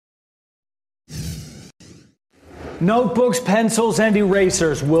Notebooks, pencils, and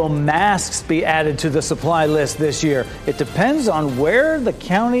erasers. Will masks be added to the supply list this year? It depends on where the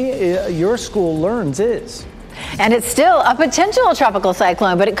county your school learns is. And it's still a potential tropical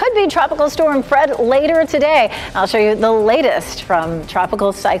cyclone, but it could be Tropical Storm Fred later today. I'll show you the latest from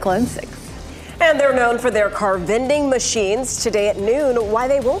Tropical Cyclone 6. And they're known for their car vending machines. Today at noon, why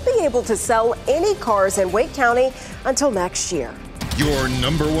they won't be able to sell any cars in Wake County until next year. Your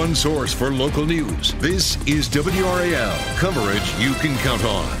number one source for local news. This is WRAL, coverage you can count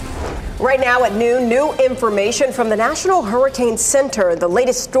on. Right now at noon, new information from the National Hurricane Center. The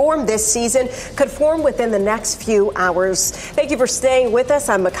latest storm this season could form within the next few hours. Thank you for staying with us.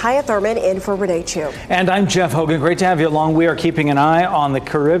 I'm Micaiah Thurman in for Renee Chu. And I'm Jeff Hogan. Great to have you along. We are keeping an eye on the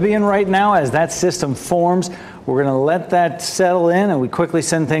Caribbean right now as that system forms. We're going to let that settle in, and we quickly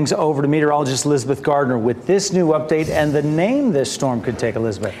send things over to meteorologist Elizabeth Gardner with this new update and the name this storm could take,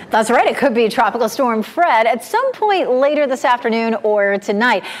 Elizabeth. That's right. It could be Tropical Storm Fred at some point later this afternoon or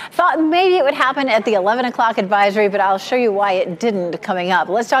tonight. Thought maybe it would happen at the 11 o'clock advisory, but I'll show you why it didn't coming up.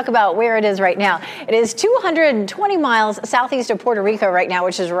 Let's talk about where it is right now. It is 220 miles southeast of Puerto Rico right now,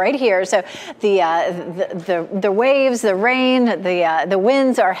 which is right here. So the waves, the rain, the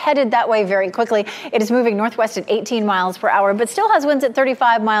winds are headed that way very quickly. It is moving northwest at 18 miles per hour, but still has winds at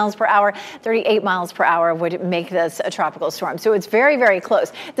 35 miles per hour. 38 miles per hour would make this a tropical storm. So it's very, very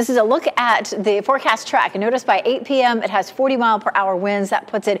close. This is a look at the forecast track. And notice by 8 p.m. it has 40 mile per hour winds. That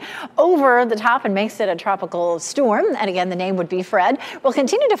puts it over the top and makes it a tropical storm. And again, the name would be Fred. We'll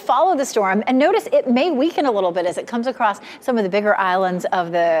continue to follow the storm, and notice it may weaken a little bit as it comes across some of the bigger islands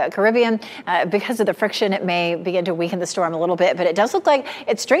of the Caribbean. Because of the friction, it may begin to weaken the storm a little bit, but it does look like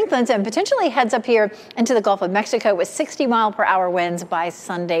it strengthens and potentially heads up here into the Gulf of Mexico with 60 mile per hour winds by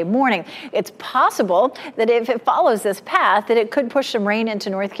Sunday morning. It's possible that if it follows this path, that it could push some rain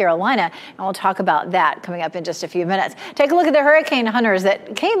into North Carolina. And we'll talk about that coming up in just a few minutes. Take a look at the hurricane hunters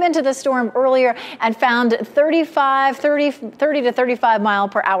that came into the storm earlier and found 30 to 35 mile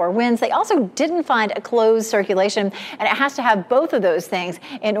per hour winds. They also didn't find a closed circulation, and it has to have both of those things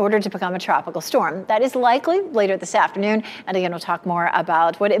in order to become a tropical storm. That is likely later this afternoon. And again, we'll talk more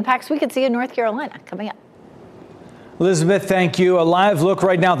about what impacts we could see in North Carolina coming up. Elizabeth, thank you. A live look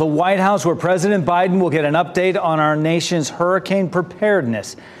right now at the White House, where President Biden will get an update on our nation's hurricane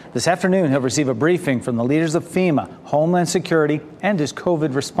preparedness. This afternoon, he'll receive a briefing from the leaders of FEMA, Homeland Security, and his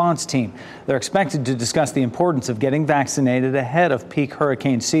COVID response team. They're expected to discuss the importance of getting vaccinated ahead of peak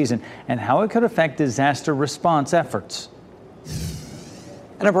hurricane season and how it could affect disaster response efforts.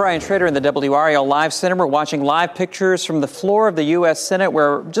 And I'm Brian Schrader in the WRAL Live Center. We're watching live pictures from the floor of the U.S. Senate,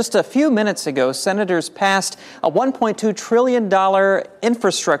 where just a few minutes ago, senators passed a $1.2 trillion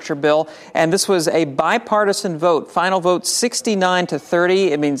infrastructure bill. And this was a bipartisan vote. Final vote 69 to 30.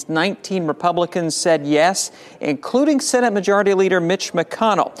 It means 19 Republicans said yes, including Senate Majority Leader Mitch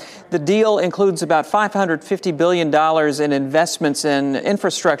McConnell. The deal includes about $550 billion in investments in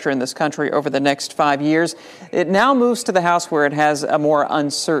infrastructure in this country over the next 5 years. It now moves to the House, where it has a more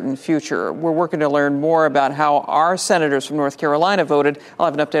uncertain future. We're working to learn more about how our senators from North Carolina voted. I'll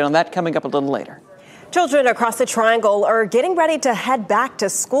have an update on that coming up a little later. Children across the Triangle are getting ready to head back to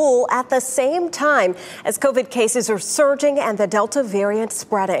school at the same time as COVID cases are surging and the Delta variant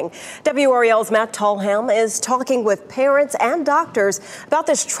spreading. WRAL's Matt Tallham is talking with parents and doctors about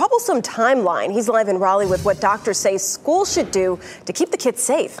this troublesome timeline. He's live in Raleigh with what doctors say schools should do to keep the kids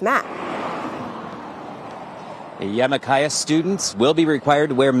safe. Matt. Yeah, Micaiah, students will be required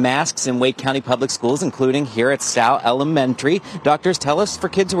to wear masks in Wake County Public Schools, including here at Stow Elementary. Doctors tell us for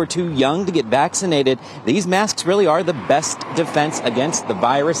kids who are too young to get vaccinated, these masks really are the best defense against the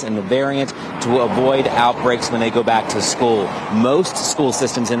virus and the variant to avoid outbreaks when they go back to school. Most school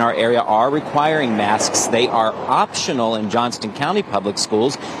systems in our area are requiring masks. They are optional in Johnston County Public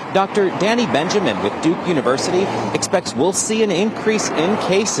Schools. Dr. Danny Benjamin with Duke University expects we'll see an increase in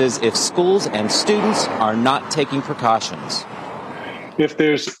cases if schools and students are not taking precautions. If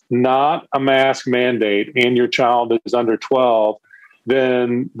there's not a mask mandate and your child is under 12,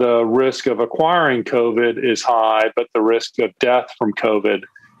 then the risk of acquiring COVID is high, but the risk of death from COVID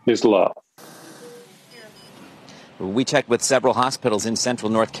is low. We checked with several hospitals in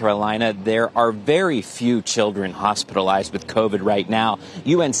central North Carolina. There are very few children hospitalized with COVID right now.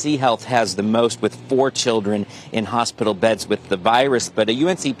 UNC Health has the most, with 4 children in hospital beds with the virus. But a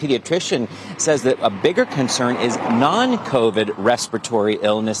UNC pediatrician says that a bigger concern is non-COVID respiratory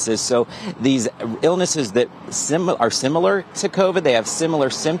illnesses. So these illnesses that are similar to COVID, they have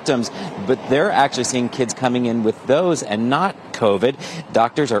similar symptoms, but they're actually seeing kids coming in with those and not COVID.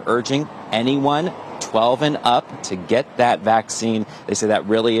 Doctors are urging anyone 12 and up to get that vaccine. They say that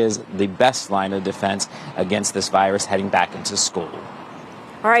really is the best line of defense against this virus heading back into school.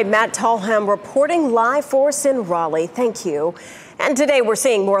 All right, Matt Tallham reporting live for us in Raleigh. Thank you. And today we're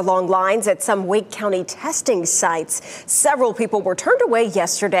seeing more long lines at some Wake County testing sites. Several people were turned away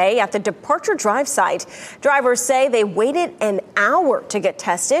yesterday at the Departure Drive site. Drivers say they waited an hour to get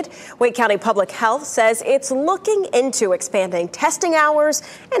tested. Wake County Public Health says it's looking into expanding testing hours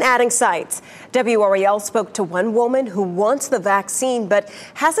and adding sites. WRAL spoke to one woman who wants the vaccine but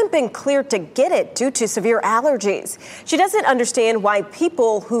hasn't been cleared to get it due to severe allergies. She doesn't understand why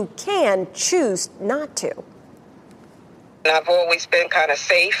people who can choose not to. I've always been kind of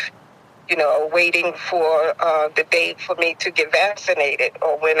safe, waiting for the date for me to get vaccinated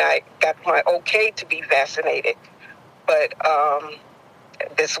or when I got my okay to be vaccinated. But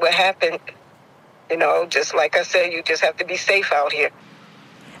this is what happened. Just like I said, you just have to be safe out here.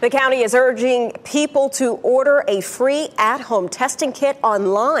 The county is urging people to order a free at-home testing kit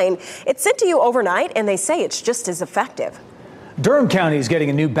online. It's sent to you overnight, and they say it's just as effective. Durham County is getting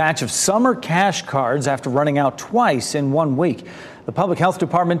a new batch of summer cash cards after running out twice in 1 week. The Public Health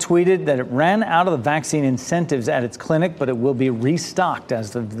Department tweeted that it ran out of the vaccine incentives at its clinic, but it will be restocked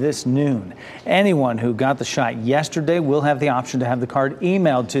as of this noon. Anyone who got the shot yesterday will have the option to have the card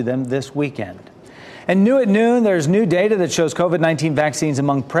emailed to them this weekend. And new at noon, there's new data that shows COVID-19 vaccines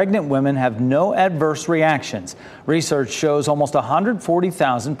among pregnant women have no adverse reactions. Research shows almost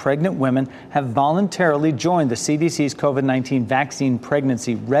 140,000 pregnant women have voluntarily joined the CDC's COVID-19 vaccine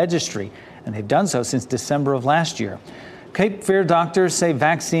pregnancy registry, and they've done so since December of last year. Cape Fear doctors say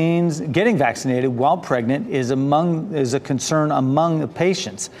getting vaccinated while pregnant is a concern among the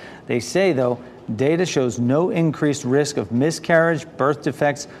patients. They say, though, data shows no increased risk of miscarriage, birth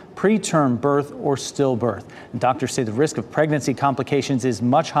defects, preterm birth, or stillbirth. And doctors say the risk of pregnancy complications is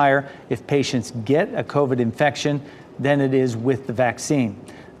much higher if patients get a COVID infection than it is with the vaccine.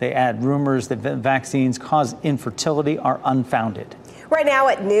 They add rumors that vaccines cause infertility are unfounded. Right now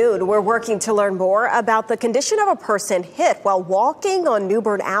at noon, we're working to learn more about the condition of a person hit while walking on New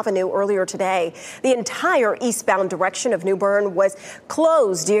Bern Avenue earlier today. The entire eastbound direction of New Bern was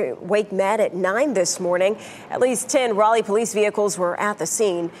closed. Wake Med at 9 this morning. At least 10 Raleigh police vehicles were at the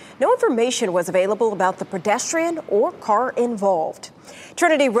scene. No information was available about the pedestrian or car involved.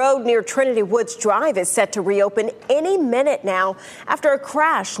 Trinity Road near Trinity Woods Drive is set to reopen any minute now after a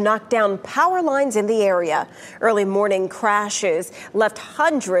crash knocked down power lines in the area. Early morning crashes left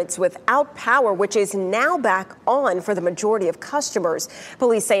hundreds without power, which is now back on for the majority of customers.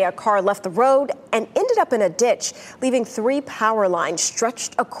 Police say a car left the road and ended up in a ditch, leaving 3 power lines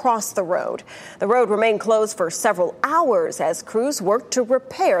stretched across the road. The road remained closed for several hours as crews worked to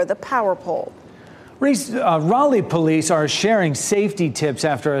repair the power pole. Raleigh police are sharing safety tips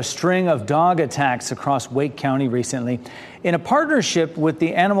after a string of dog attacks across Wake County recently. In a partnership with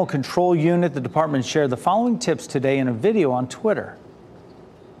the Animal Control Unit, the department shared the following tips today in a video on Twitter.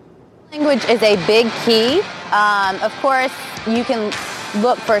 Language is a big key. Of course, you can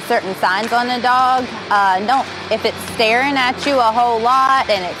look for certain signs on a dog. If it's staring at you a whole lot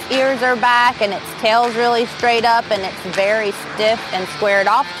and its ears are back and its tail's really straight up and it's very stiff and squared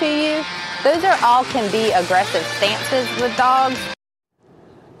off to you, those all can be aggressive stances with dogs.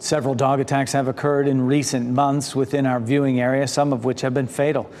 Several dog attacks have occurred in recent months within our viewing area, some of which have been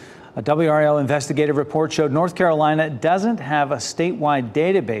fatal. A WRAL investigative report showed North Carolina doesn't have a statewide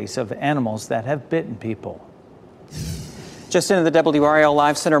database of animals that have bitten people. Just into the WRAL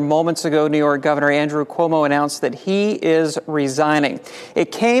Live Center moments ago, New York Governor Andrew Cuomo announced that he is resigning.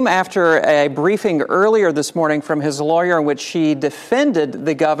 It came after a briefing earlier this morning from his lawyer in which he defended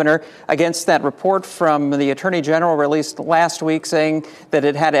the governor against that report from the Attorney General released last week saying that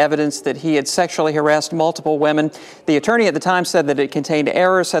it had evidence that he had sexually harassed multiple women. The attorney at the time said that it contained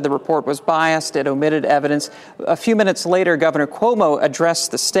errors, said the report was biased, it omitted evidence. A few minutes later, Governor Cuomo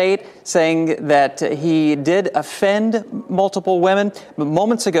addressed the state saying that he did offend multiple women. But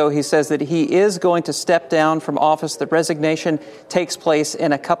moments ago, he says that he is going to step down from office. The resignation takes place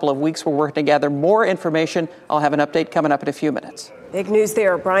in a couple of weeks. We're working to gather more information. I'll have an update coming up in a few minutes. Big news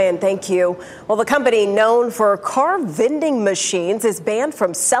there, Brian. Thank you. Well, the company known for car vending machines is banned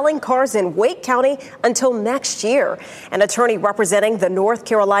from selling cars in Wake County until next year. An attorney representing the North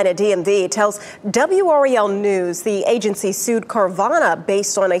Carolina DMV tells WRAL News the agency sued Carvana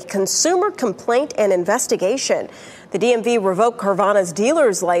based on a consumer complaint and investigation. The DMV revoked Carvana's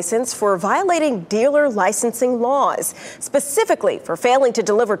dealer's license for violating dealer licensing laws, specifically for failing to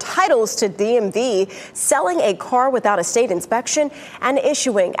deliver titles to DMV, selling a car without a state inspection, and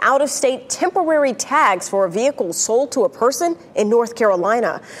issuing out-of-state temporary tags for a vehicle sold to a person in North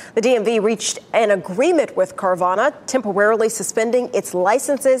Carolina. The DMV reached an agreement with Carvana, temporarily suspending its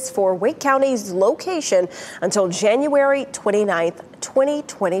licenses for Wake County's location until January 29th,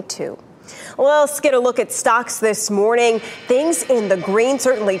 2022. Well, let's get a look at stocks this morning. Things in the green,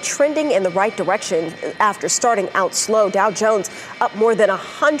 certainly trending in the right direction after starting out slow. Dow Jones up more than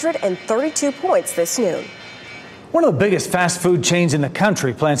 132 points this noon. One of the biggest fast food chains in the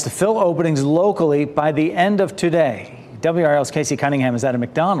country plans to fill openings locally by the end of today. WRL's Casey Cunningham is at a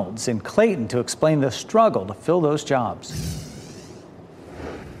McDonald's in Clayton to explain the struggle to fill those jobs.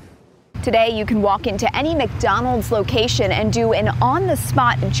 Today, you can walk into any McDonald's location and do an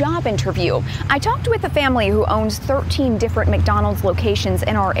on-the-spot job interview. I talked with a family who owns 13 different McDonald's locations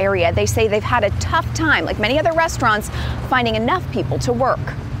in our area. They say they've had a tough time, like many other restaurants, finding enough people to work.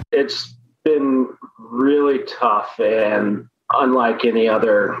 It's been really tough, and unlike any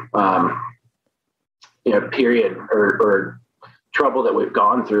other period or trouble that we've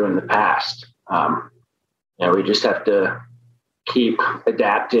gone through in the past. We just have to keep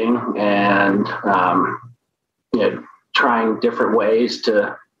adapting and trying different ways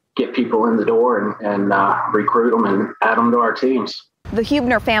to get people in the door and recruit them and add them to our teams. The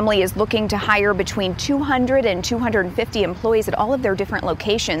Huebner family is looking to hire between 200 and 250 employees at all of their different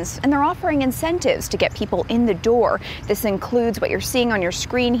locations, and they're offering incentives to get people in the door. This includes what you're seeing on your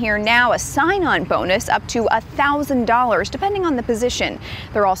screen here now, a sign-on bonus up to $1,000 depending on the position.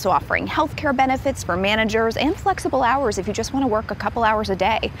 They're also offering health care benefits for managers and flexible hours if you just want to work a couple hours a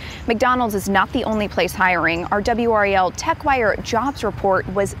day. McDonald's is not the only place hiring. Our WRAL TechWire jobs report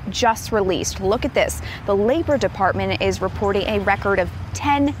was just released. Look at this. The Labor Department is reporting a record of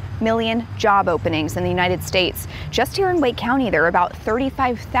 10 million job openings in the United States. Just here in Wake County, there are about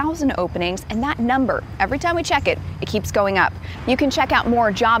 35,000 openings, and that number, every time we check it, it keeps going up. You can check out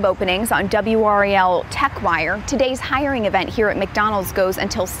more job openings on WRAL TechWire. Today's hiring event here at McDonald's goes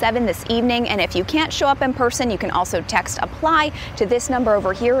until 7 this evening, and if you can't show up in person, you can also text APPLY to this number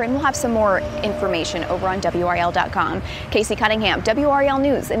over here, and we'll have some more information over on WRAL.com. Casey Cunningham, WRAL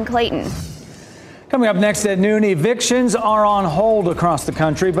News in Clayton. Coming up next at noon, evictions are on hold across the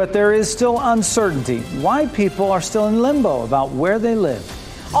country, but there is still uncertainty why people are still in limbo about where they live.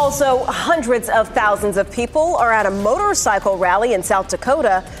 Also, hundreds of thousands of people are at a motorcycle rally in South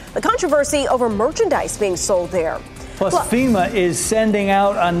Dakota. The controversy over merchandise being sold there. Plus, FEMA is sending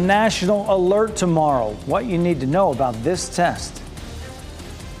out a national alert tomorrow. What you need to know about this test.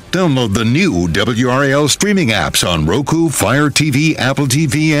 Download the new WRAL streaming apps on Roku, Fire TV, Apple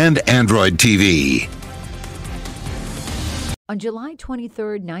TV, and Android TV. On July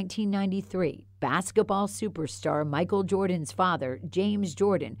 23, 1993, basketball superstar Michael Jordan's father, James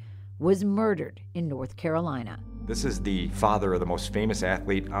Jordan, was murdered in North Carolina. This is the father of the most famous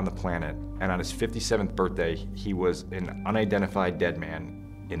athlete on the planet, and on his 57th birthday, he was an unidentified dead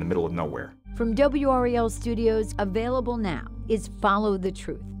man in the middle of nowhere. From WRAL Studios, available now is Follow the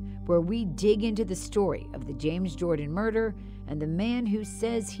Truth, where we dig into the story of the James Jordan murder and the man who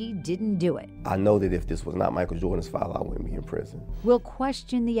says he didn't do it. I know that if this was not Michael Jordan's father, I wouldn't be in prison. We'll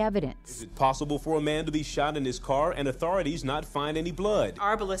question the evidence. Is it possible for a man to be shot in his car and authorities not find any blood?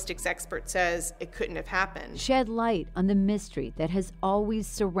 Our ballistics expert says it couldn't have happened. Shed light on the mystery that has always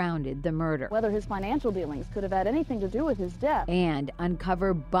surrounded the murder. Whether his financial dealings could have had anything to do with his death. And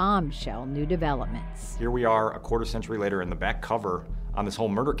uncover bombshell new developments. Here we are a quarter century later, and the back cover on this whole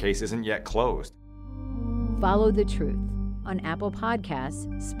murder case isn't yet closed. Follow the Truth on Apple Podcasts,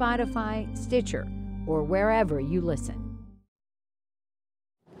 Spotify, Stitcher, or wherever you listen.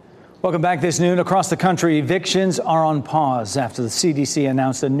 Welcome back this noon. Across the country, evictions are on pause after the CDC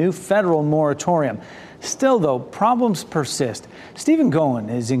announced a new federal moratorium. Still, though, problems persist. Stephen Goen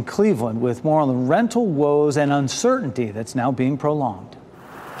is in Cleveland with more on the rental woes and uncertainty that's now being prolonged.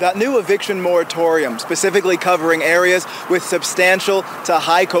 That new eviction moratorium, specifically covering areas with substantial to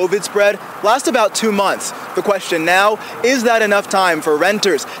high COVID spread, lasts about 2 months. The question now, is that enough time for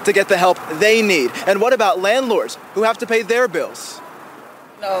renters to get the help they need? And what about landlords who have to pay their bills?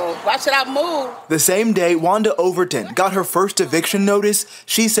 No, why should I move? The same day Wanda Overton got her first eviction notice,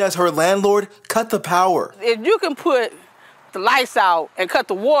 she says her landlord cut the power. If you can put the lights out and cut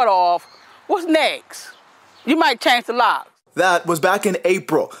the water off, what's next? You might change the lock. That was back in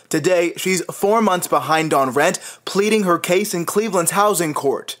April. Today, she's 4 months behind on rent, pleading her case in Cleveland's housing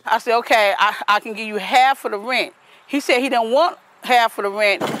court. I said, okay, I can give you half of the rent. He said he didn't want half of the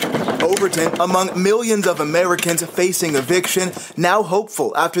rent. Overton among millions of Americans facing eviction, now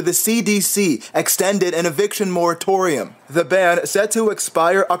hopeful after the CDC extended an eviction moratorium. The ban, set to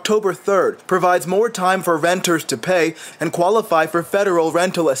expire October 3rd, provides more time for renters to pay and qualify for federal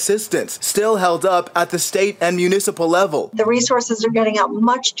rental assistance, still held up at the state and municipal level. The resources are getting out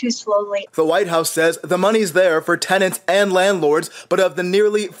much too slowly. The White House says the money's there for tenants and landlords, but of the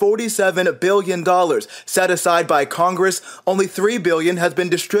nearly $47 billion set aside by Congress, only $3 billion has been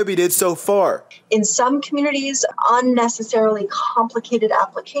distributed so far. In some communities, unnecessarily complicated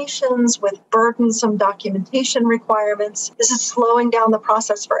applications with burdensome documentation requirements. This is slowing down the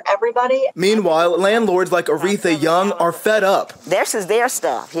process for everybody. Meanwhile, landlords like Aretha Young are fed up. This is their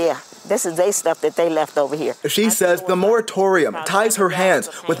stuff, yeah. This is their stuff that they left over here. She says the moratorium ties her hands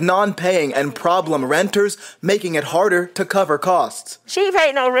with non-paying and problem renters, making it harder to cover costs. She ain't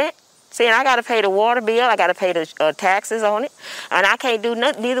paid no rent. See, and I got to pay the water bill, I got to pay the taxes on it, and I can't do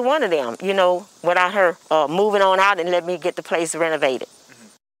neither one of them, without her moving on out and let me get the place renovated.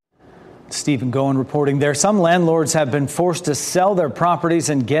 Stephen Goen reporting there. Some landlords have been forced to sell their properties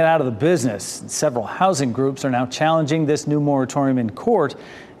and get out of the business. Several housing groups are now challenging this new moratorium in court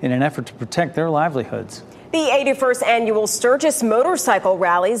in an effort to protect their livelihoods. The 81st annual Sturgis Motorcycle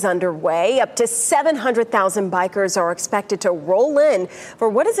Rally is underway. Up to 700,000 bikers are expected to roll in for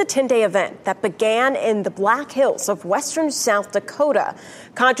what is a 10-day event that began in the Black Hills of western South Dakota.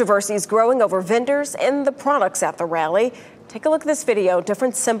 Controversy is growing over vendors and the products at the rally. Take a look at this video.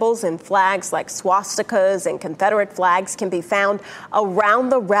 Different symbols and flags like swastikas and Confederate flags can be found around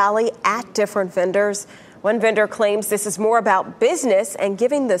the rally at different vendors. One vendor claims this is more about business and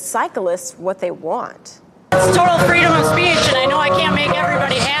giving the cyclists what they want. It's total freedom of speech, and I know I can't make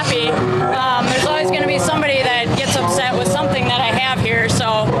everybody happy. There's always going to be somebody that gets upset with something that I have here. So,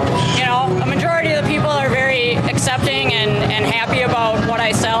 a majority of the people are very accepting and happy about what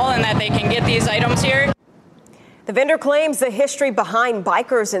I sell and that they can get these items here. The vendor claims the history behind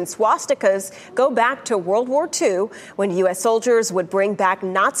bikers and swastikas go back to World War II, when U.S. soldiers would bring back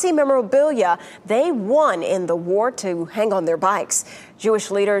Nazi memorabilia they won in the war to hang on their bikes.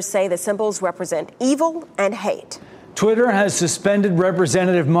 Jewish leaders say the symbols represent evil and hate. Twitter has suspended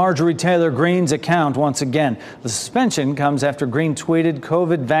Representative Marjorie Taylor Greene's account once again. The suspension comes after Greene tweeted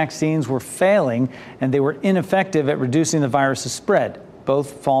COVID vaccines were failing and they were ineffective at reducing the virus's spread,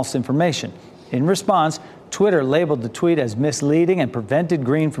 both false information. In response, Twitter labeled the tweet as misleading and prevented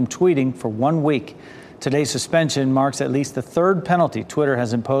Greene from tweeting for 1 week. Today's suspension marks at least the third penalty Twitter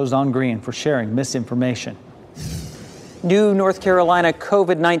has imposed on Greene for sharing misinformation. New North Carolina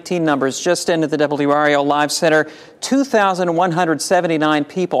COVID-19 numbers just into the WRAL Live Center. 2,179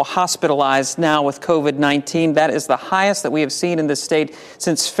 people hospitalized now with COVID-19. That is the highest that we have seen in the state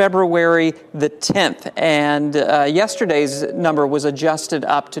since February the 10th. And yesterday's number was adjusted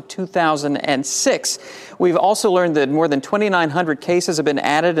up to 2,006. We've also learned that more than 2,900 cases have been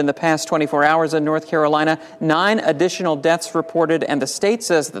added in the past 24 hours in North Carolina. 9 additional deaths reported, and the state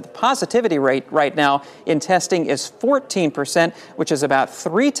says that the positivity rate right now in testing is 14%, which is about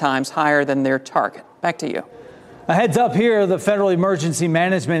 3 times higher than their target. Back to you. A heads up here, the Federal Emergency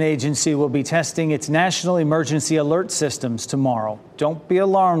Management Agency will be testing its National Emergency Alert Systems tomorrow. Don't be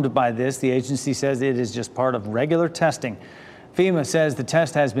alarmed by this. The agency says it is just part of regular testing. FEMA says the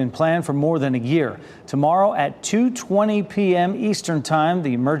test has been planned for more than a year. Tomorrow at 2:20 p.m. Eastern Time,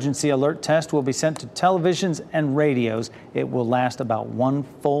 the emergency alert test will be sent to televisions and radios. It will last about 1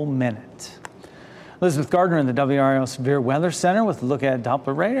 full minute. Elizabeth Gardner in the WRAL Severe Weather Center with a look at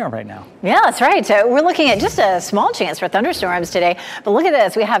Doppler radar right now. Yeah, that's right. So we're looking at just a small chance for thunderstorms today. But look at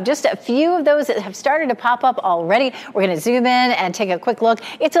this. We have just a few of those that have started to pop up already. We're going to zoom in and take a quick look.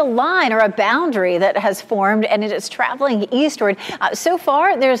 It's a line or a boundary that has formed, and it is traveling eastward. So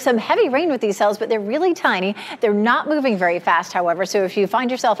far, there's some heavy rain with these cells, but they're really tiny. They're not moving very fast, however. So if you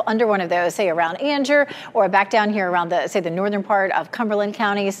find yourself under one of those, say around Anger or back down here around the northern part of Cumberland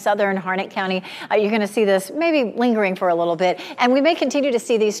County, southern Harnett County, you're going to see this maybe lingering for a little bit, and we may continue to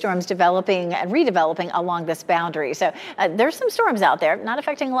see these storms developing and redeveloping along this boundary. So there's some storms out there, not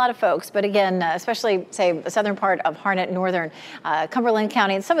affecting a lot of folks, but again, especially say the southern part of Harnett, northern Cumberland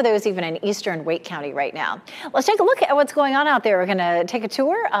County, and some of those even in eastern Wake County right now. Let's take a look at what's going on out there. We're going to take a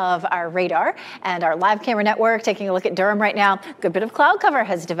tour of our radar and our live camera network, taking a look at Durham right now. Good bit of cloud cover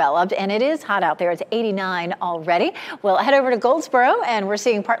has developed, and it is hot out there. It's 89 already. We'll head over to Goldsboro, and we're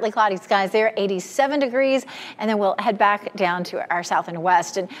seeing partly cloudy skies there, 87. 77 degrees, and then we'll head back down to our south and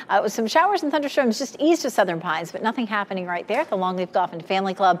west. And with some showers and thunderstorms just east of Southern Pines, but nothing happening right there at the Longleaf Golf and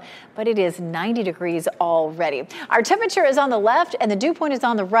Family Club, but it is 90 degrees already. Our temperature is on the left and the dew point is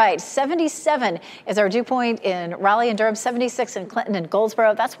on the right. 77 is our dew point in Raleigh and Durham, 76 in Clinton and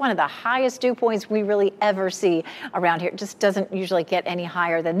Goldsboro. That's one of the highest dew points we really ever see around here. It just doesn't usually get any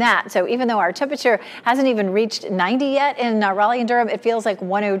higher than that. So even though our temperature hasn't even reached 90 yet in Raleigh and Durham, it feels like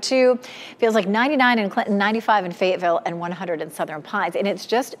 102, feels like 99 in Clinton, 95 in Fayetteville, and 100 in Southern Pines. And it's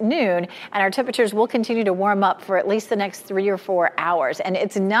just noon, and our temperatures will continue to warm up for at least the next 3 or 4 hours. And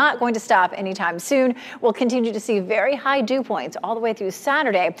it's not going to stop anytime soon. We'll continue to see very high dew points all the way through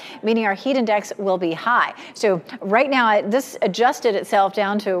Saturday, meaning our heat index will be high. So right now, this adjusted itself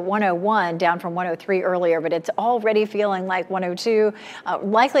down to 101, down from 103 earlier, but it's already feeling like 102,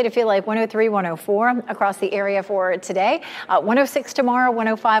 likely to feel like 103, 104 across the area for today. 106 tomorrow,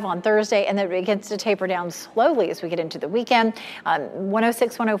 105 on Thursday, and then it begins to taper down slowly as we get into the weekend.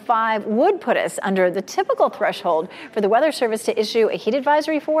 106, 105 would put us under the typical threshold for the Weather Service to issue a heat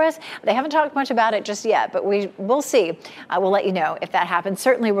advisory for us. They haven't talked much about it just yet, but we'll see. We'll let you know if that happens.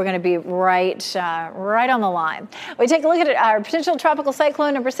 Certainly, we're going to be right on the line. We take a look at our potential tropical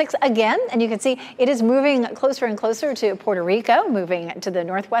cyclone number 6 again, and you can see it is moving closer and closer to Puerto Rico, moving to the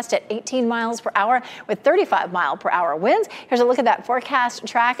northwest at 18 miles per hour with 35 mile per hour winds. Here's a look at that forecast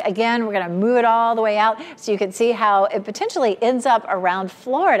track. Again, we're going to move it all the way out so you can see how it potentially ends up around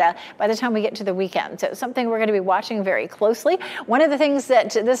Florida by the time we get to the weekend. So something we're going to be watching very closely. One of the things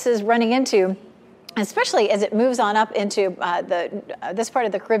that this is running into, especially as it moves on up into this part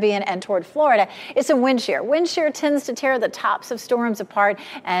of the Caribbean and toward Florida, is some wind shear. Wind shear tends to tear the tops of storms apart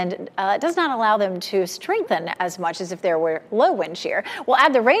and does not allow them to strengthen as much as if there were low wind shear. We'll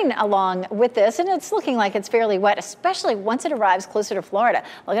add the rain along with this, and it's looking like it's fairly wet, especially once it arrives closer to Florida.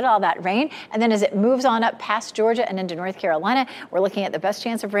 Look at all that rain. And then as it moves on up past Georgia and into North Carolina, we're looking at the best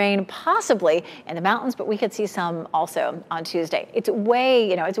chance of rain possibly in the mountains, but we could see some also on Tuesday. It's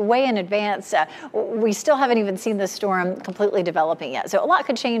way in advance. We still haven't even seen the storm completely developing yet. So a lot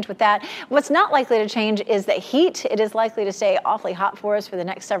could change with that. What's not likely to change is the heat. It is likely to stay awfully hot for us for the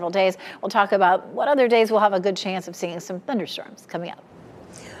next several days. We'll talk about what other days we'll have a good chance of seeing some thunderstorms coming up.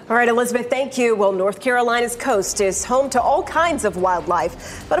 All right, Elizabeth, thank you. Well, North Carolina's coast is home to all kinds of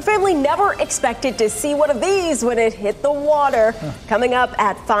wildlife, but a family never expected to see one of these when it hit the water. Coming up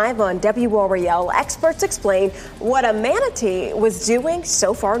at 5 on WRAL, experts explain what a manatee was doing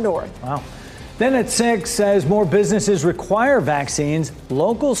so far north. Wow. Then at 6, as more businesses require vaccines,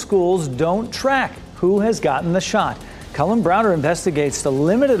 local schools don't track who has gotten the shot. Cullen Browder investigates the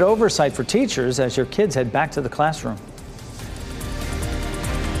limited oversight for teachers as your kids head back to the classroom.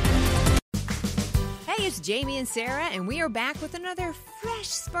 Hey, it's Jamie and Sarah, and we are back with another fresh,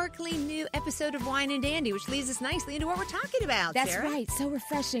 sparkling new episode of Wine and Dandy, which leads us nicely into what we're talking about. That's Sarah. right. So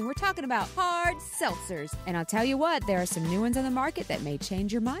refreshing. We're talking about hard seltzers. And I'll tell you what, there are some new ones on the market that may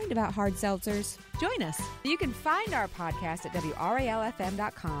change your mind about hard seltzers. Join us. You can find our podcast at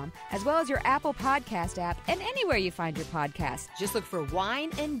WRALFM.com, as well as your Apple Podcast app and anywhere you find your podcast. Just look for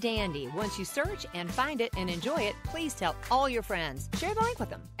Wine and Dandy. Once you search and find it and enjoy it, please tell all your friends. Share the link with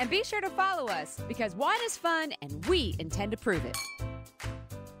them. And be sure to follow us, because wine is fun and we intend to prove it.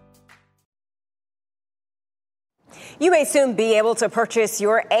 You may soon be able to purchase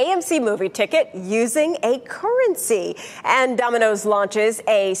your AMC movie ticket using a currency. And Domino's launches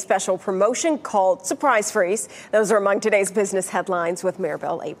a special promotion called Surprise Freeze. Those are among today's business headlines with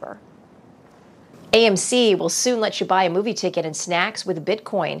Maribel Aber. AMC will soon let you buy a movie ticket and snacks with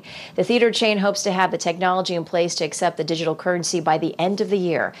Bitcoin. The theater chain hopes to have the technology in place to accept the digital currency by the end of the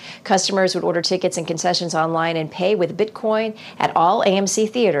year. Customers would order tickets and concessions online and pay with Bitcoin at all AMC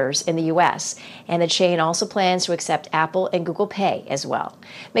theaters in the U.S. And the chain also plans to accept Apple and Google Pay as well.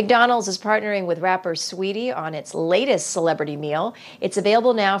 McDonald's is partnering with rapper Saweetie on its latest celebrity meal. It's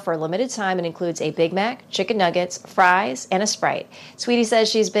available now for a limited time and includes a Big Mac, chicken nuggets, fries, and a Sprite. Saweetie says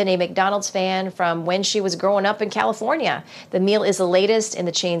she's been a McDonald's fan from when she was growing up in California. The meal is the latest in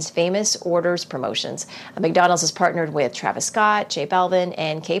the chain's famous orders promotions. McDonald's has partnered with Travis Scott, J Balvin,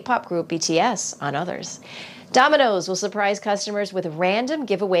 and K-pop group BTS on others. Domino's will surprise customers with random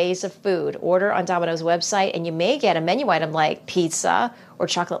giveaways of food. Order on Domino's website and you may get a menu item like pizza or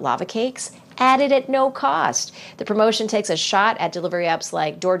chocolate lava cakes added at no cost. The promotion takes a shot at delivery apps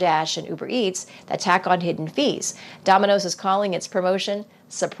like DoorDash and Uber Eats that tack on hidden fees. Domino's is calling its promotion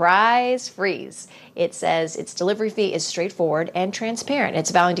Surprise Freeze. It says its delivery fee is straightforward and transparent. It's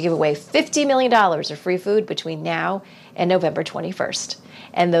vowing to give away $50 million of free food between now and November 21st.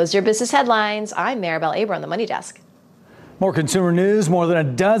 And those are your business headlines. I'm Maribel Aber on the Money Desk. More consumer news. More than a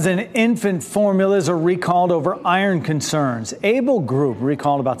dozen infant formulas are recalled over iron concerns. Able Group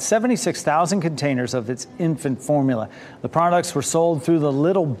recalled about 76,000 containers of its infant formula. The products were sold through the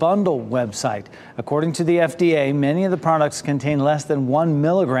Little Bundle website. According to the FDA, many of the products contain less than 1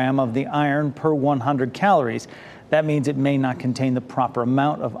 milligram of the iron per 100 calories. That means it may not contain the proper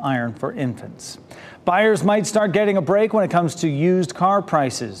amount of iron for infants. Buyers might start getting a break when it comes to used car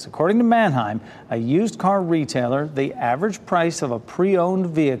prices. According to Manheim, a used car retailer, the average price of a pre-owned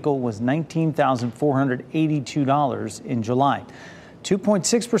vehicle was $19,482 in July,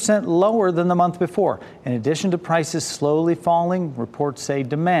 2.6% lower than the month before. In addition to prices slowly falling, reports say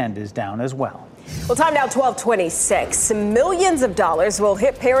demand is down as well. Well, time now 12:26. Millions of dollars will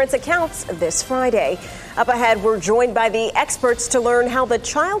hit parents' accounts this Friday. Up ahead, we're joined by the experts to learn how the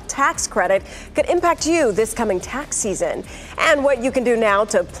child tax credit could impact you this coming tax season and what you can do now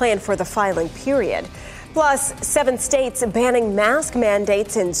to plan for the filing period. Plus, 7 states banning mask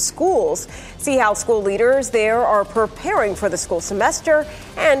mandates in schools. See how school leaders there are preparing for the school semester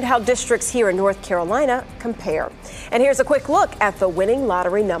and how districts here in North Carolina compare. And here's a quick look at the winning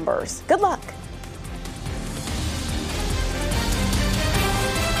lottery numbers. Good luck.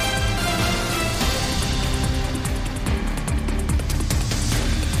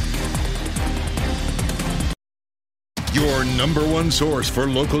 Your number one source for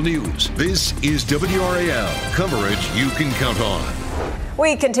local news. This is WRAL, coverage you can count on.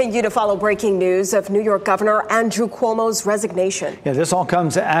 We continue to follow breaking news of New York Governor Andrew Cuomo's resignation. Yeah, this all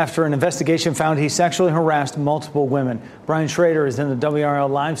comes after an investigation found he sexually harassed multiple women. Brian Schrader is in the WRAL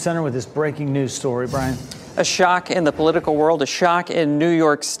Live Center with this breaking news story. Brian. A shock in the political world, a shock in New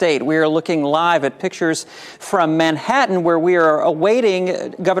York State. We are looking live at pictures from Manhattan, where we are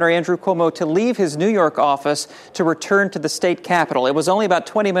awaiting Governor Andrew Cuomo to leave his New York office to return to the state capitol. It was only about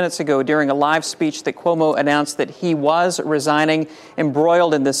 20 minutes ago during a live speech that Cuomo announced that he was resigning,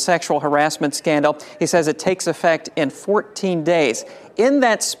 embroiled in this sexual harassment scandal. He says it takes effect in 14 days. In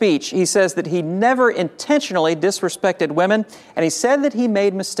that speech, he says that he never intentionally disrespected women, and he said that he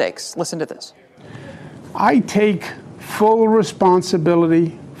made mistakes. Listen to this. I take full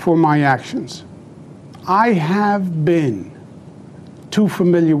responsibility for my actions. I have been too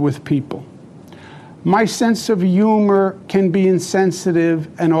familiar with people. My sense of humor can be insensitive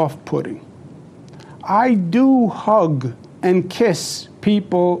and off-putting. I do hug and kiss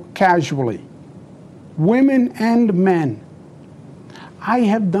people casually, women and men. I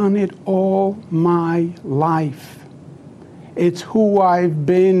have done it all my life. It's who I've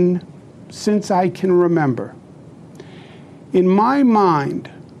been since I can remember. In my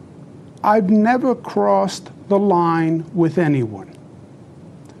mind, I've never crossed the line with anyone.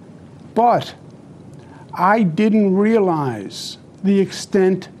 But I didn't realize the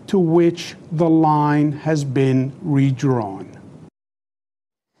extent to which the line has been redrawn.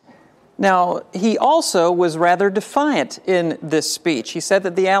 Now, he also was rather defiant in this speech. He said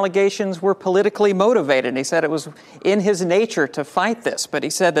that the allegations were politically motivated, and he said it was in his nature to fight this, but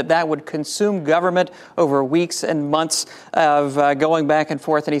he said that that would consume government over weeks and months of going back and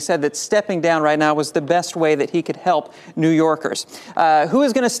forth, and he said that stepping down right now was the best way that he could help New Yorkers. Who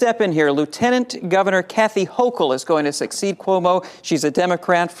is going to step in here? Lieutenant Governor Kathy Hochul is going to succeed Cuomo. She's a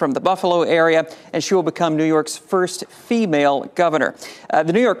Democrat from the Buffalo area, and she will become New York's first female governor.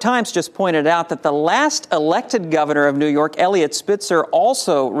 The New York Times just pointed out that the last elected governor of New York, Eliot Spitzer,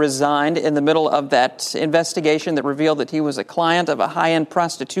 also resigned in the middle of that investigation that revealed that he was a client of a high-end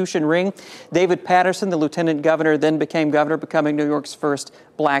prostitution ring. David Patterson, the lieutenant governor, then became governor, becoming New York's first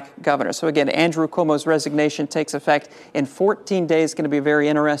black governor. So again, Andrew Cuomo's resignation takes effect in 14 days. Going to be a very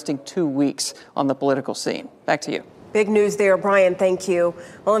interesting 2 weeks on the political scene. Back to you. Big news there, Brian. Thank you.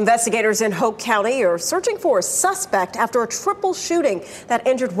 Well, investigators in Hope County are searching for a suspect after a triple shooting that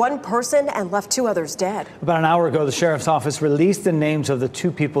injured one person and left 2 others dead. About an hour ago, the sheriff's office released the names of the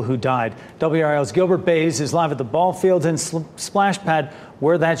 2 people who died. WRAL's Gilbert Bays is live at the ball fields and splash pad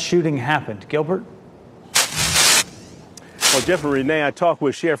where that shooting happened. Gilbert? Well, Jeff and Renee, I talked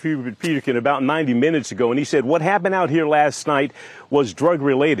with Sheriff Hubert Peterkin about 90 minutes ago, and he said what happened out here last night was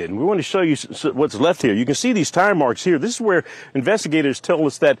drug-related. And we want to show you what's left here. You can see these tire marks here. This is where investigators tell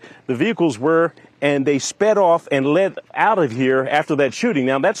us that the vehicles were, and they sped off and led out of here after that shooting.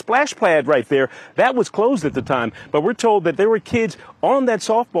 Now, that splash pad right there, that was closed at the time, but we're told that there were kids on that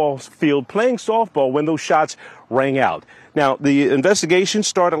softball field playing softball when those shots rang out. Now, the investigation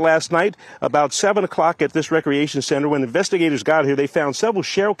started last night about 7 o'clock at this recreation center. When investigators got here, they found several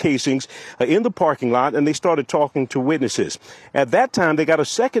shell casings in the parking lot, and they started talking to witnesses. At that time, they got a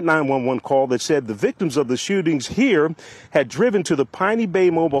second 911 call that said the victims of the shootings here had driven to the Piney Bay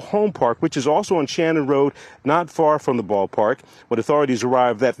Mobile Home Park, which is also on Shannon Road, not far from the ballpark. When authorities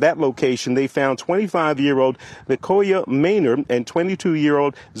arrived at that location, they found 25-year-old Nicoya Maynard and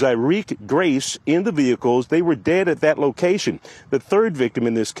 22-year-old Zyreek Grace in the vehicles. They were dead at that location. The third victim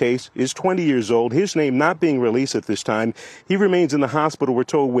in this case is 20 years old. His name not being released at this time. He remains in the hospital, we're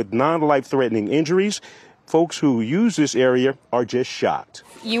told, with non-life-threatening injuries. Folks who use this area are just shocked.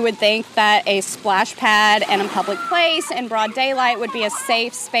 You would think that a splash pad in a public place in broad daylight would be a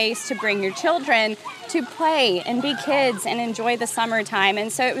safe space to bring your children to play and be kids and enjoy the summertime.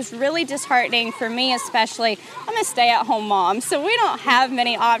 And so it was really disheartening for me, especially. I'm a stay-at-home mom, so we don't have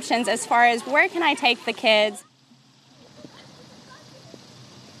many options as far as where can I take the kids.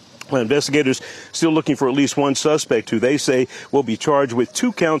 Well, investigators still looking for at least one suspect who they say will be charged with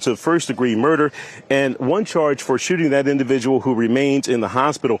 2 counts of first-degree murder and 1 charge for shooting that individual who remains in the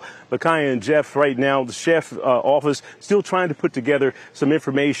hospital. Micaiah and Jeff, right now, the sheriff's office still trying to put together some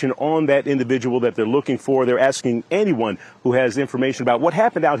information on that individual that they're looking for. They're asking anyone who has information about what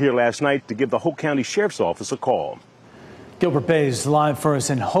happened out here last night to give the Hoke County Sheriff's Office a call. Gilbert Bay is live for us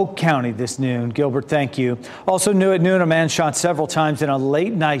in Hoke County this noon. Gilbert, thank you. Also new at noon, a man shot several times in a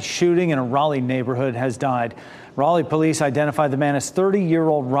late-night shooting in a Raleigh neighborhood has died. Raleigh police identified the man as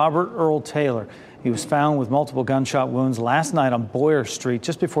 30-year-old Robert Earl Taylor. He was found with multiple gunshot wounds last night on Boyer Street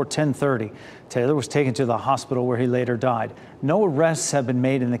just before 10:30. Taylor was taken to the hospital where he later died. No arrests have been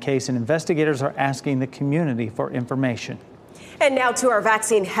made in the case, and investigators are asking the community for information. And now to our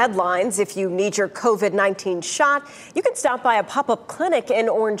vaccine headlines. If you need your COVID-19 shot, you can stop by a pop-up clinic in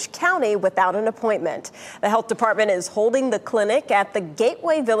Orange County without an appointment. The health department is holding the clinic at the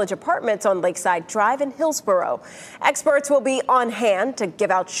Gateway Village Apartments on Lakeside Drive in Hillsborough. Experts will be on hand to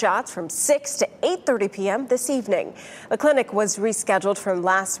give out shots from 6 to 8:30 p.m. this evening. The clinic was rescheduled from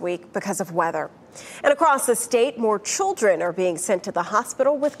last week because of weather. And across the state, more children are being sent to the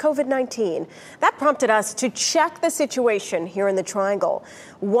hospital with COVID-19. That prompted us to check the situation here in the Triangle.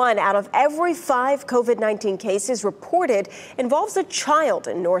 1 out of every 5 COVID-19 cases reported involves a child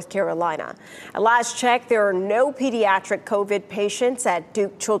in North Carolina. At last check, there are no pediatric COVID patients at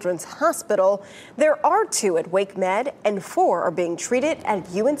Duke Children's Hospital. There are 2 at Wake Med, and 4 are being treated at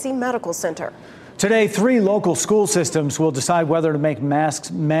UNC Medical Center. Today, 3 local school systems will decide whether to make masks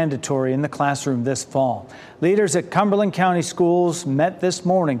mandatory in the classroom this fall. Leaders at Cumberland County Schools met this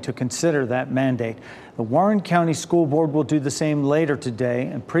morning to consider that mandate. The Warren County School Board will do the same later today,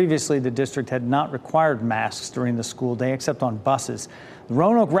 and previously the district had not required masks during the school day except on buses. The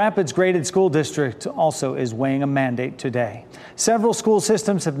Roanoke Rapids Graded School District also is weighing a mandate today. Several school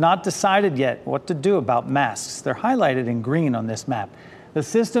systems have not decided yet what to do about masks. They're highlighted in green on this map. The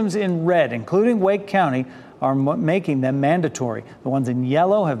systems in red, including Wake County, are making them mandatory. The ones in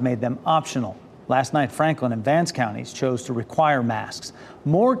yellow have made them optional. Last night, Franklin and Vance counties chose to require masks.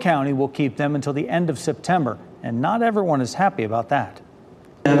 Moore County will keep them until the end of September, and not everyone is happy about that.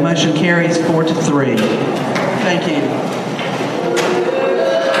 The motion carries 4-3. Thank you.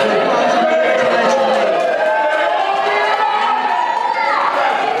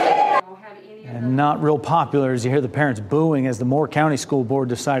 Not real popular as you hear the parents booing as the Moore County School Board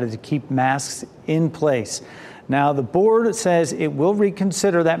decided to keep masks in place. Now, the board says it will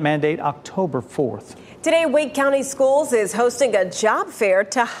reconsider that mandate October 4th. Today, Wake County Schools is hosting a job fair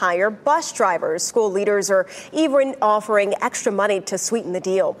to hire bus drivers. School leaders are even offering extra money to sweeten the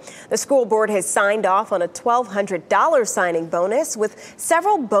deal. The school board has signed off on a $1,200 signing bonus, with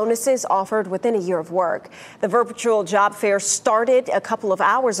several bonuses offered within a year of work. The virtual job fair started a couple of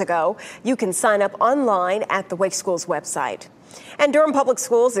hours ago. You can sign up online at the Wake Schools website. And Durham Public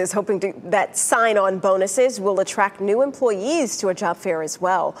Schools is hoping that sign-on bonuses will attract new employees to a job fair as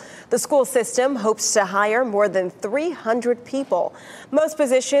well. The school system hopes to hire more than 300 people. Most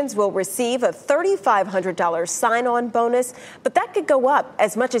positions will receive a $3,500 sign-on bonus, but that could go up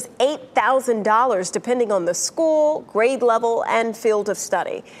as much as $8,000 depending on the school, grade level, and field of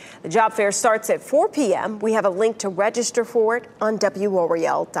study. The job fair starts at 4 p.m. We have a link to register for it on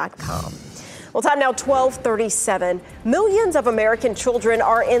WOREL.com. Well, time now 12:37. Millions of American children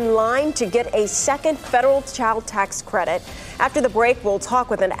are in line to get a second federal child tax credit. After the break, we'll talk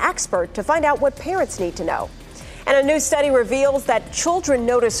with an expert to find out what parents need to know. And a new study reveals that children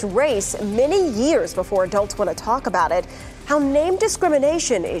notice race many years before adults want to talk about it. How name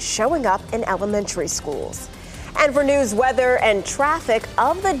discrimination is showing up in elementary schools. And for news, weather, and traffic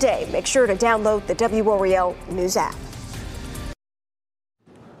of the day, make sure to download the WOREL News app.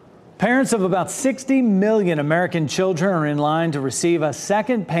 Parents of about 60 million American children are in line to receive a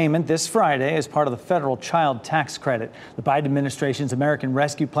second payment this Friday as part of the federal child tax credit. The Biden administration's American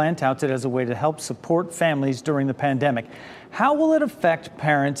Rescue Plan touts it as a way to help support families during the pandemic. How will it affect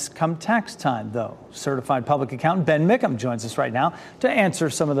parents come tax time, though? Certified public accountant Ben Mickham joins us right now to answer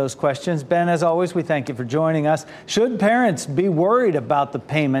some of those questions. Ben, as always, we thank you for joining us. Should parents be worried about the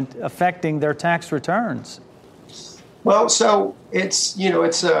payment affecting their tax returns? Well, so it's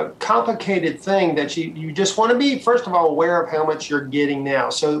a complicated thing that you just want to be, first of all, aware of how much you're getting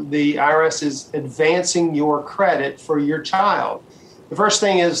now. So the IRS is advancing your credit for your child. The first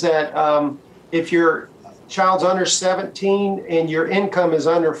thing is that if your child's under 17 and your income is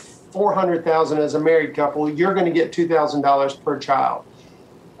under $400,000 as a married couple, you're going to get $2,000 per child.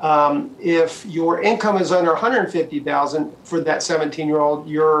 If your income is under $150,000 for that 17-year-old,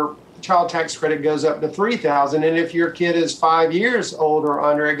 your child tax credit goes up to $3,000, and if your kid is 5 years old or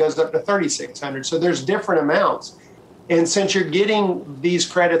under, it goes up to $3,600. So there's different amounts, and since you're getting these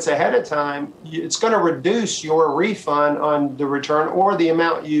credits ahead of time, it's going to reduce your refund on the return, or the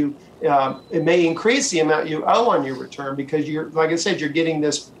amount it may increase the amount you owe on your return because like I said, you're getting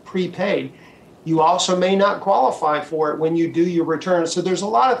this prepaid. You also may not qualify for it when you do your return. So there's a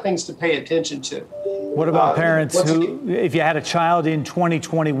lot of things to pay attention to. What about parents who, if you had a child in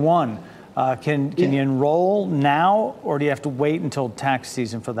 2021, can you enroll now, or do you have to wait until tax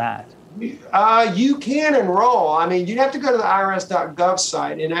season for that? You can enroll. I mean, you'd have to go to the irs.gov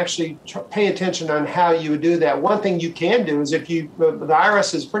site and actually pay attention on how you would do that. One thing you can do is the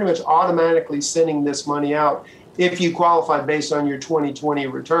IRS is pretty much automatically sending this money out if you qualify based on your 2020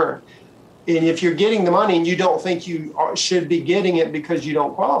 return. And if you're getting the money and you don't think you should be getting it because you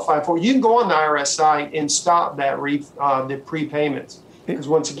don't qualify for it, you can go on the IRS site and stop that the prepayments. Because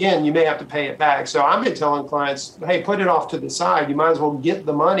once again, you may have to pay it back. So I've been telling clients, hey, put it off to the side. You might as well get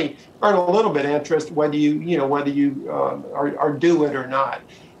the money, earn a little bit of interest, whether you are due it or not.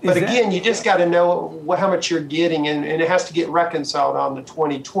 But again, you just got to know how much you're getting, and it has to get reconciled on the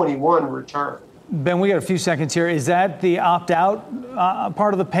 2021 return. Ben, we got a few seconds here. Is that the opt-out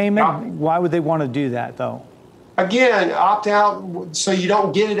part of the payment? Why would they want to do that, though? Again, opt out so you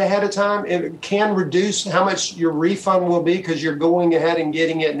don't get it ahead of time. It can reduce how much your refund will be because you're going ahead and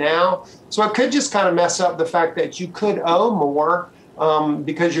getting it now. So it could just kind of mess up the fact that you could owe more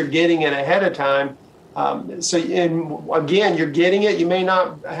because you're getting it ahead of time. Again, you're getting it. You may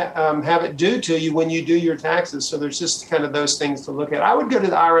not have it due to you when you do your taxes. So there's just kind of those things to look at. I would go to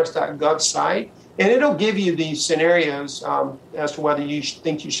the irs.gov site, and it'll give you these scenarios as to whether you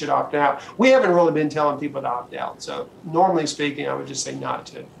think you should opt out. We haven't really been telling people to opt out. So normally speaking, I would just say not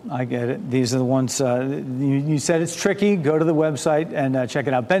to. I get it. These are the ones you said it's tricky. Go to the website and check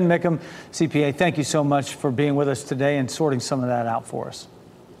it out. Ben Mickham, CPA, thank you so much for being with us today and sorting some of that out for us.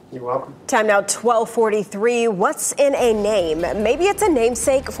 You're welcome. Time now, 12:43. What's in a name? Maybe it's a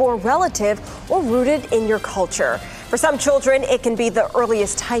namesake for a relative or rooted in your culture. For some children, it can be the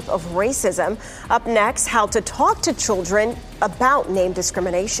earliest type of racism. Up next, how to talk to children about name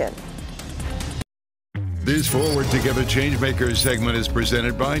discrimination. This Forward Together Changemakers segment is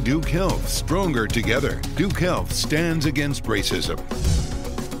presented by Duke Health. Stronger together. Duke Health stands against racism.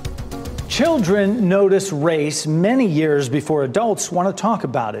 Children notice race many years before adults want to talk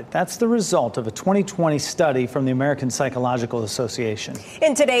about it. That's the result of a 2020 study from the American Psychological Association.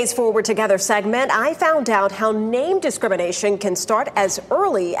 In today's Forward Together segment, I found out how name discrimination can start as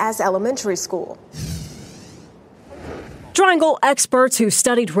early as elementary school. Triangle experts who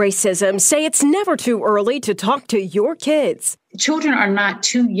studied racism say it's never too early to talk to your kids. Children are not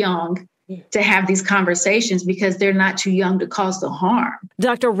too young to have these conversations because they're not too young to cause the harm.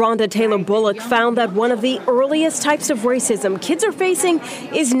 Dr. Rhonda Taylor Bullock found that one of the earliest types of racism kids are facing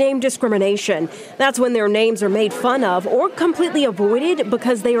is name discrimination. That's when their names are made fun of or completely avoided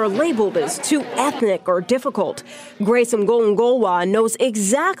because they are labeled as too ethnic or difficult. Grace Mgolngolwa knows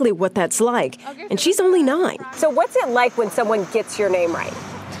exactly what that's like, and she's only 9. So what's it like when someone gets your name right?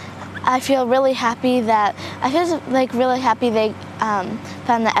 I feel really happy they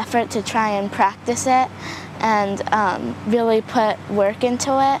found the effort to try and practice it and really put work into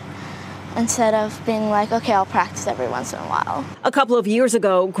it instead of being like, okay, I'll practice every once in a while. A couple of years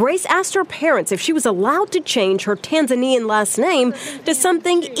ago, Grace asked her parents if she was allowed to change her Tanzanian last name to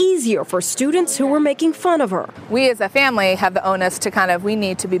something easier for students who were making fun of her. We as a family have the onus to we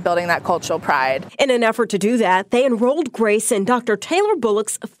need to be building that cultural pride. In an effort to do that, they enrolled Grace in Dr. Taylor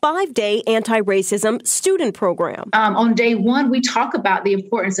Bullock's 5-day anti-racism student program. On day 1, we talk about the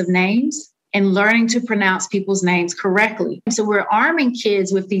importance of names and learning to pronounce people's names correctly. So we're arming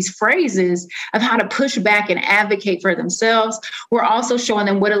kids with these phrases of how to push back and advocate for themselves. We're also showing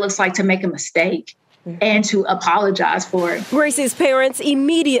them what it looks like to make a mistake and to apologize for it. Gracie's parents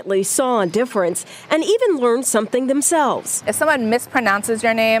immediately saw a difference and even learned something themselves. If someone mispronounces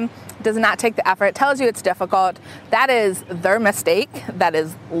your name, does not take the effort, tells you it's difficult, that is their mistake, that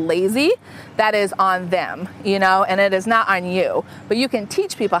is lazy, that is on them, and it is not on you. But you can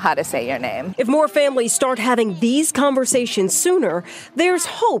teach people how to say your name. If more families start having these conversations sooner, there's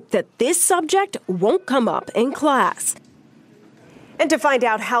hope that this subject won't come up in class. And to find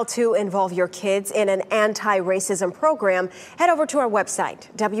out how to involve your kids in an anti-racism program, head over to our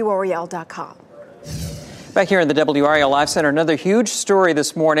website, WREL.com. Back here in the WREL Live Center, another huge story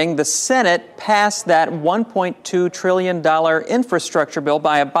this morning. The Senate passed that $1.2 trillion infrastructure bill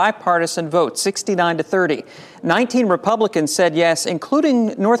by a bipartisan vote, 69-30. 19 Republicans said yes,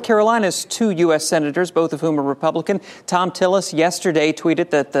 including North Carolina's 2 U.S. senators, both of whom are Republican. Tom Tillis yesterday tweeted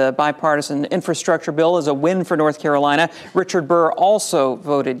that the bipartisan infrastructure bill is a win for North Carolina. Richard Burr also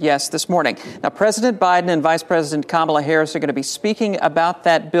voted yes this morning. Now, President Biden and Vice President Kamala Harris are going to be speaking about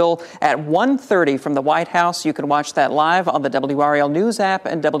that bill at 1:30 from the White House. You can watch that live on the WREL News app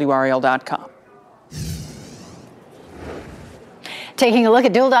and WREL.com. Taking a look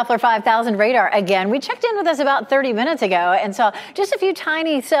at dual Doppler 5000 radar again. We checked in with us about 30 minutes ago and saw just a few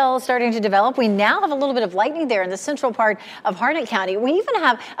tiny cells starting to develop. We now have a little bit of lightning there in the central part of Harnett County. We even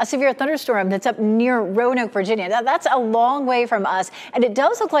have a severe thunderstorm that's up near Roanoke, Virginia. That's a long way from us, and it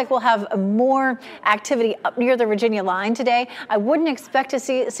does look like we'll have more activity up near the Virginia line today. I wouldn't expect to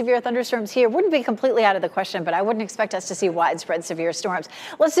see severe thunderstorms here. Wouldn't be completely out of the question, but I wouldn't expect us to see widespread severe storms.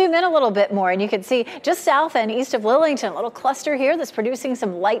 Let's zoom in a little bit more, and you can see just south and east of Lillington, a little cluster here that's producing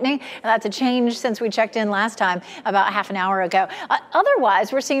some lightning, and that's a change since we checked in last time about half an hour ago.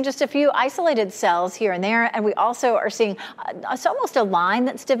 Otherwise, we're seeing just a few isolated cells here and there, and we also are seeing it's almost a line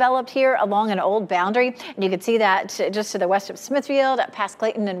that's developed here along an old boundary, and you can see that just to the west of Smithfield, past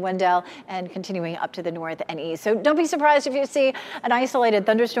Clayton and Wendell, and continuing up to the north and east. So don't be surprised if you see an isolated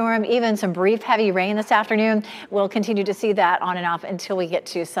thunderstorm, even some brief heavy rain this afternoon. We'll continue to see that on and off until we get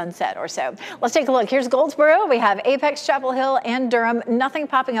to sunset or so. Let's take a look. Here's Goldsboro. We have Apex, Chapel Hill, and Durham. Nothing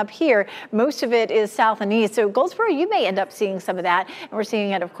popping up here. Most of it is south and east. So Goldsboro, you may end up seeing some of that. And we're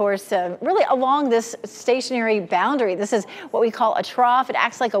seeing it, of course, really along this stationary boundary. This is what we call a trough. It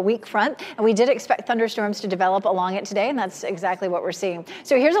acts like a weak front. And we did expect thunderstorms to develop along it today. And that's exactly what we're seeing.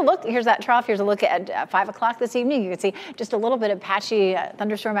 So here's a look. Here's that trough. Here's a look at 5 o'clock this evening. You can see just a little bit of patchy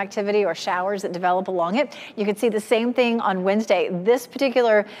thunderstorm activity or showers that develop along it. You can see the same thing on Wednesday. This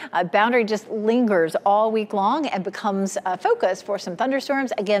particular boundary just lingers all week long and becomes a focus for some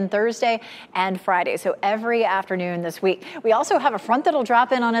thunderstorms again Thursday and Friday. So every afternoon this week. We also have a front that'll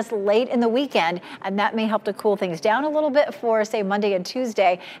drop in on us late in the weekend, and that may help to cool things down a little bit for, say, Monday and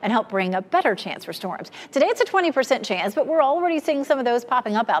Tuesday and help bring a better chance for storms. Today it's a 20% chance, but we're already seeing some of those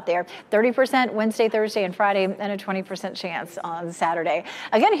popping up out there. 30% Wednesday, Thursday, and Friday, and a 20% chance on Saturday.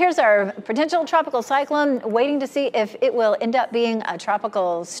 Again, here's our potential tropical cyclone, waiting to see if it will end up being a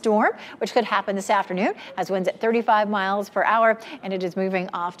tropical storm, which could happen this afternoon, as winds at 35 miles per hour, and it is moving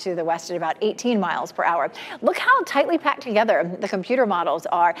off to the west at about 18 miles per hour. Look how tightly packed together the computer models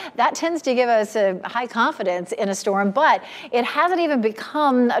are. That tends to give us a high confidence in a storm, but it hasn't even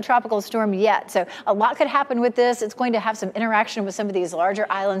become a tropical storm yet. So a lot could happen with this. It's going to have some interaction with some of these larger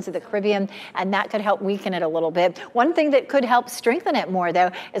islands of the Caribbean, and that could help weaken it a little bit. One thing that could help strengthen it more,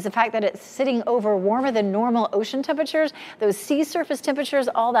 though, is the fact that it's sitting over warmer than normal ocean temperatures. Those sea surface temperatures,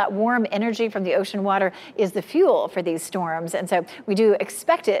 all that warm energy from the ocean water is the fuel for these storms. And so we do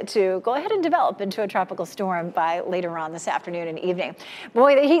expect it to go ahead and develop into a tropical storm by later on this afternoon and evening.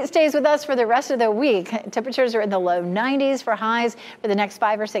 Boy, the heat stays with us for the rest of the week. Temperatures are in the low 90s for highs for the next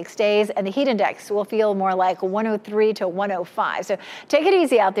 5 or 6 days, and the heat index will feel more like 103 to 105. So take it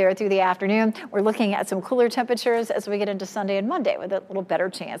easy out there through the afternoon. We're looking at some cooler temperatures as we get into Sunday and Monday with a little better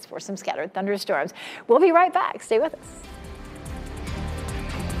chance for some scattered thunderstorms. We'll be right back. Stay with us.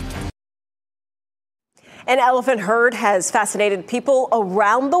 An elephant herd has fascinated people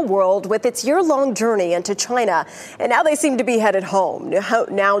around the world with its year-long journey into China, and now they seem to be headed home.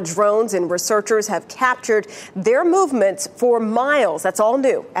 Now drones and researchers have captured their movements for miles. That's all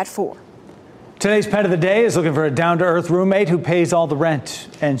new at 4. Today's pet of the day is looking for a down-to-earth roommate who pays all the rent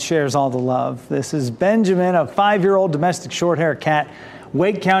and shares all the love. This is Benjamin, a 5-year-old domestic short-haired cat.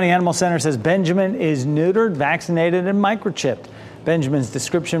 Wake County Animal Center says Benjamin is neutered, vaccinated, and microchipped. Benjamin's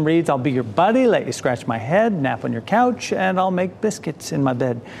description reads, "I'll be your buddy, let you scratch my head, nap on your couch, and I'll make biscuits in my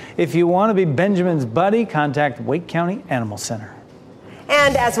bed." If you want to be Benjamin's buddy, contact Wake County Animal Center.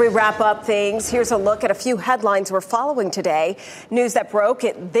 And as we wrap up things, here's a look at a few headlines we're following today. News that broke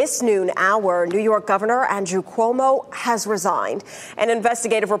at this noon hour. New York Governor Andrew Cuomo has resigned. An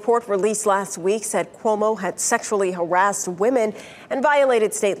investigative report released last week said Cuomo had sexually harassed women and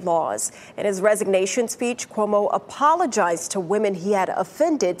violated state laws. In his resignation speech, Cuomo apologized to women he had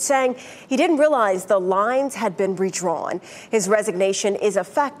offended, saying he didn't realize the lines had been redrawn. His resignation is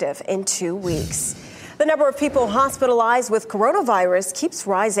effective in 2 weeks. The number of people hospitalized with coronavirus keeps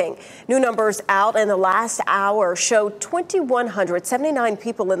rising. New numbers out in the last hour show 2,179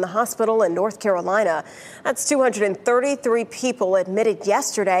 people in the hospital in North Carolina. That's 233 people admitted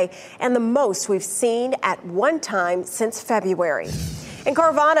yesterday, and the most we've seen at one time since February. And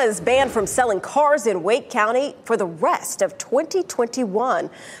Carvana is banned from selling cars in Wake County for the rest of 2021.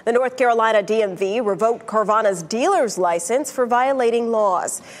 The North Carolina DMV revoked Carvana's dealer's license for violating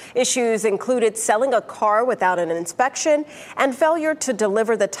laws. Issues included selling a car without an inspection and failure to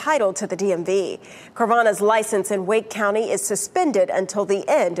deliver the title to the DMV. Carvana's license in Wake County is suspended until the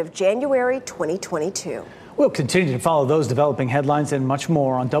end of January 2022. We'll continue to follow those developing headlines and much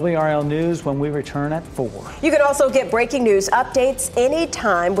more on WRAL News when we return at 4. You can also get breaking news updates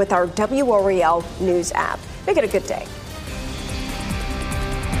anytime with our WRAL News app. Make it a good day.